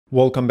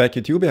Welcome back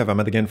YouTube, I have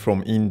Ahmed again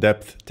from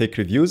In-Depth Tech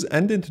Reviews,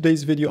 and in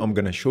today's video I'm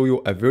going to show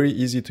you a very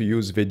easy to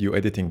use video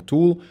editing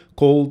tool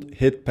called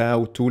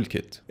HitPaw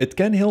Toolkit. It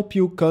can help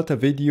you cut a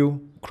video,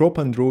 crop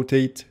and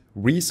rotate,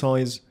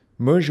 resize,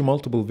 merge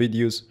multiple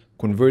videos,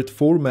 convert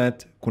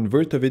format,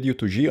 convert a video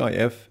to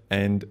GIF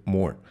and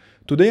more.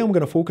 Today I'm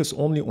going to focus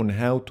only on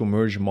how to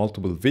merge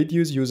multiple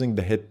videos using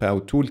the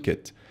HitPaw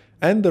Toolkit,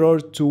 and there are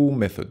two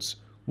methods.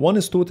 One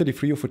is totally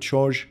free of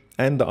charge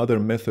and the other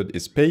method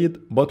is paid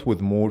but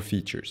with more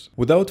features.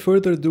 Without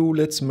further ado,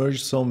 let's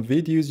merge some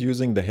videos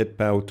using the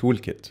HitPaw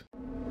Toolkit.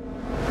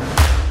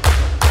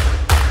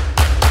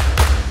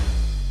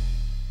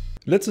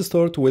 Let's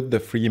start with the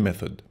free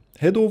method.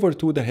 Head over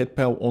to the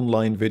HitPaw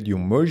Online Video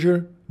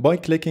Merger by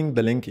clicking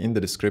the link in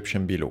the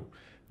description below.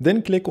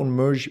 Then click on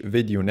Merge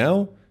Video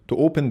Now to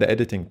open the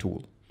editing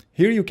tool.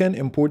 Here you can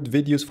import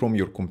videos from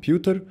your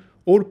computer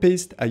or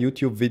paste a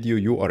YouTube video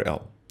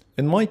URL.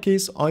 In my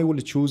case, I will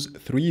choose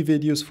 3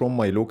 videos from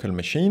my local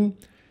machine.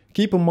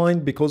 Keep in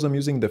mind, because I'm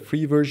using the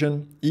free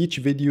version, each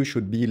video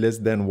should be less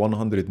than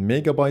 100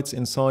 megabytes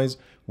in size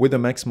with a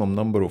maximum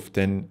number of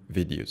 10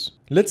 videos.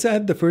 Let's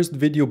add the first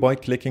video by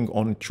clicking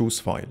on Choose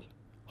File.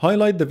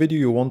 Highlight the video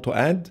you want to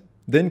add,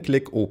 then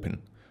click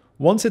Open.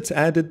 Once it's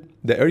added,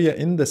 the area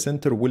in the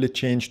center will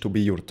change to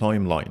be your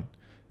timeline.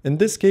 In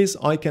this case,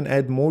 I can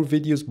add more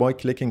videos by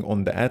clicking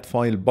on the Add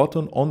File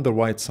button on the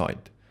right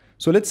side.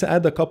 So let's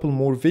add a couple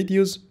more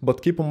videos,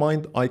 but keep in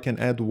mind I can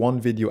add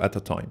one video at a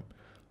time.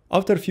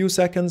 After a few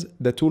seconds,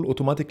 the tool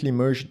automatically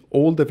merged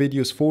all the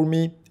videos for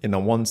me in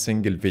one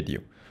single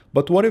video.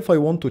 But what if I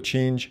want to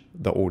change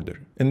the order?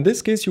 In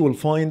this case, you will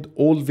find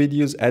all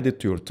videos added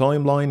to your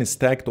timeline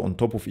stacked on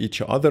top of each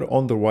other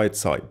on the right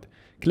side.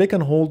 Click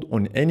and hold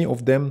on any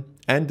of them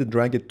and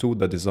drag it to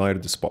the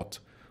desired spot.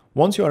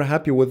 Once you are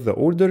happy with the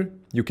order,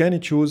 you can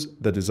choose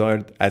the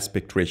desired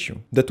aspect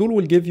ratio. The tool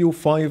will give you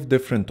 5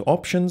 different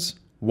options: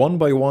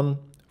 1:1,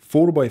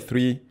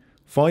 4:3,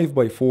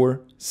 5:4,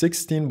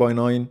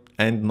 16:9,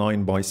 and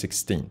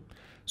 9:16.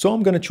 So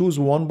I'm gonna choose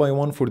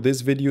 1:1 for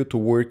this video to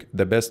work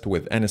the best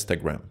with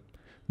Instagram.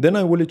 Then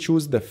I will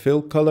choose the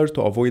fill color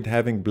to avoid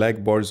having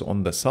black bars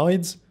on the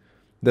sides.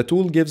 The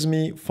tool gives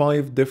me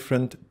 5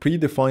 different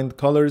predefined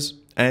colors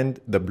and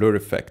the blur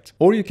effect.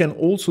 Or you can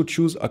also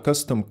choose a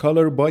custom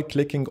color by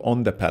clicking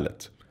on the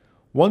palette.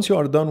 Once you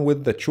are done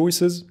with the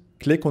choices,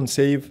 click on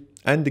Save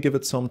and give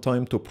it some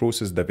time to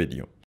process the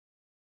video.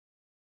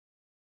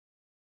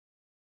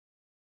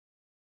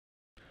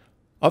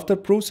 After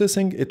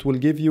processing, it will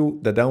give you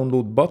the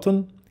download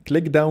button.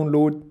 Click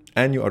download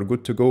and you are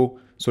good to go.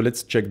 So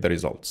let's check the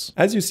results.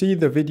 As you see,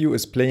 the video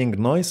is playing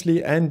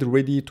nicely and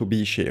ready to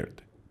be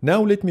shared.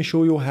 Now let me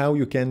show you how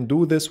you can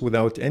do this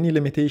without any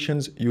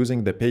limitations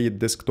using the paid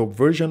desktop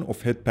version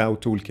of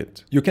HitPaw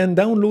Toolkit. You can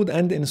download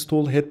and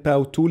install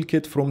HitPaw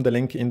Toolkit from the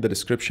link in the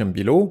description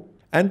below,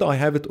 and I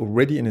have it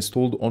already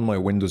installed on my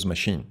Windows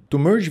machine. To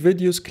merge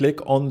videos, click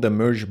on the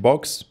merge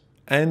box.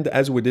 And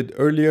as we did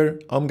earlier,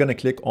 I'm gonna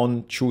click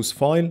on Choose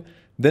File,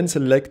 then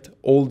select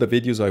all the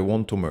videos I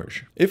want to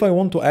merge. If I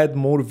want to add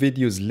more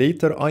videos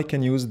later, I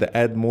can use the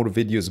Add More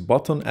Videos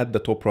button at the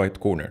top right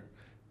corner.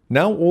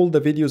 Now all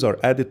the videos are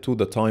added to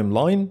the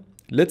timeline.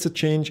 Let's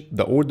change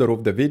the order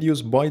of the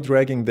videos by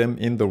dragging them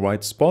in the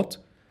right spot.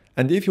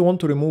 And if you want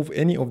to remove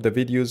any of the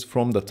videos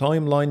from the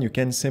timeline, you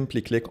can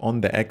simply click on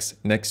the X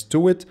next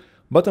to it,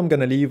 but I'm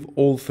gonna leave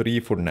all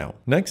 3 for now.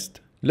 Next,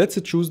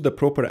 let's choose the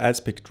proper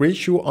aspect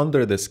ratio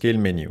under the scale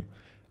menu.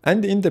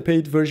 And in the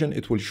paid version,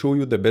 it will show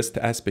you the best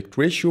aspect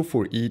ratio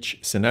for each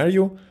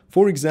scenario.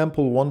 For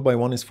example,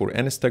 1:1 is for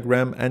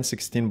Instagram and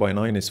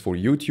 16:9 is for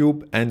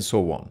YouTube, and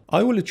so on.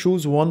 I will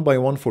choose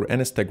 1:1 for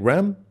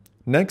Instagram.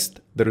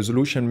 Next, the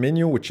resolution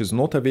menu, which is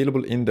not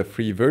available in the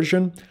free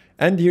version.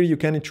 And here you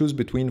can choose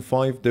between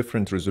 5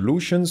 different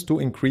resolutions to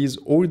increase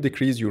or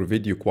decrease your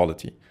video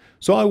quality.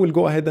 So I will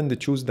go ahead and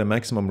choose the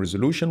maximum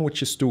resolution,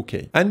 which is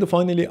 2K. And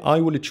finally, I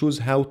will choose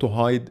how to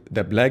hide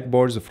the black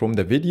bars from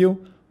the video.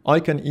 I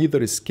can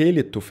either scale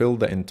it to fill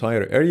the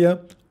entire area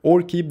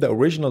or keep the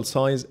original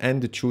size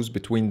and choose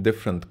between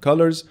different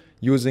colors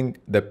using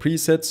the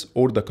presets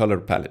or the color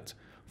palette.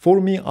 For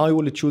me, I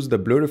will choose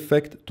the blur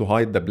effect to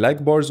hide the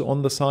black bars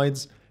on the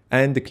sides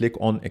and click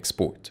on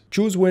Export.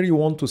 Choose where you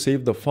want to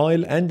save the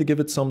file and give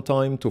it some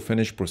time to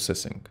finish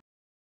processing.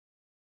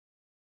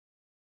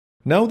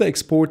 Now the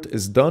export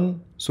is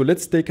done, so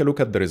let's take a look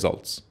at the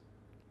results.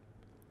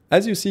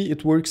 As you see,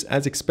 it works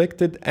as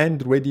expected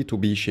and ready to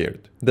be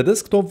shared. The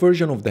desktop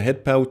version of the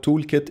HitPaw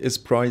Toolkit is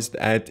priced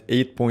at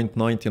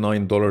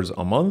 $8.99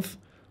 a month,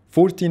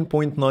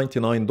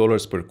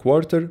 $14.99 per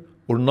quarter,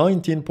 or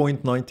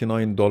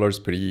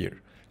 $19.99 per year.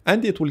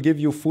 And it will give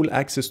you full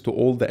access to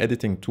all the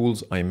editing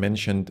tools I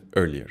mentioned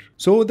earlier.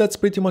 So that's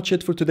pretty much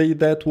it for today.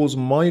 That was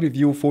my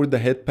review for the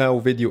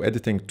HitPaw Video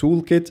Editing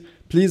Toolkit.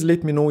 Please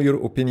let me know your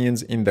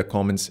opinions in the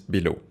comments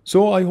below.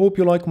 So I hope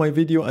you like my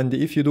video, and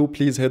if you do,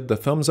 please hit the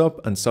thumbs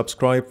up and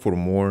subscribe for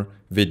more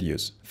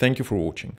videos. Thank you for watching.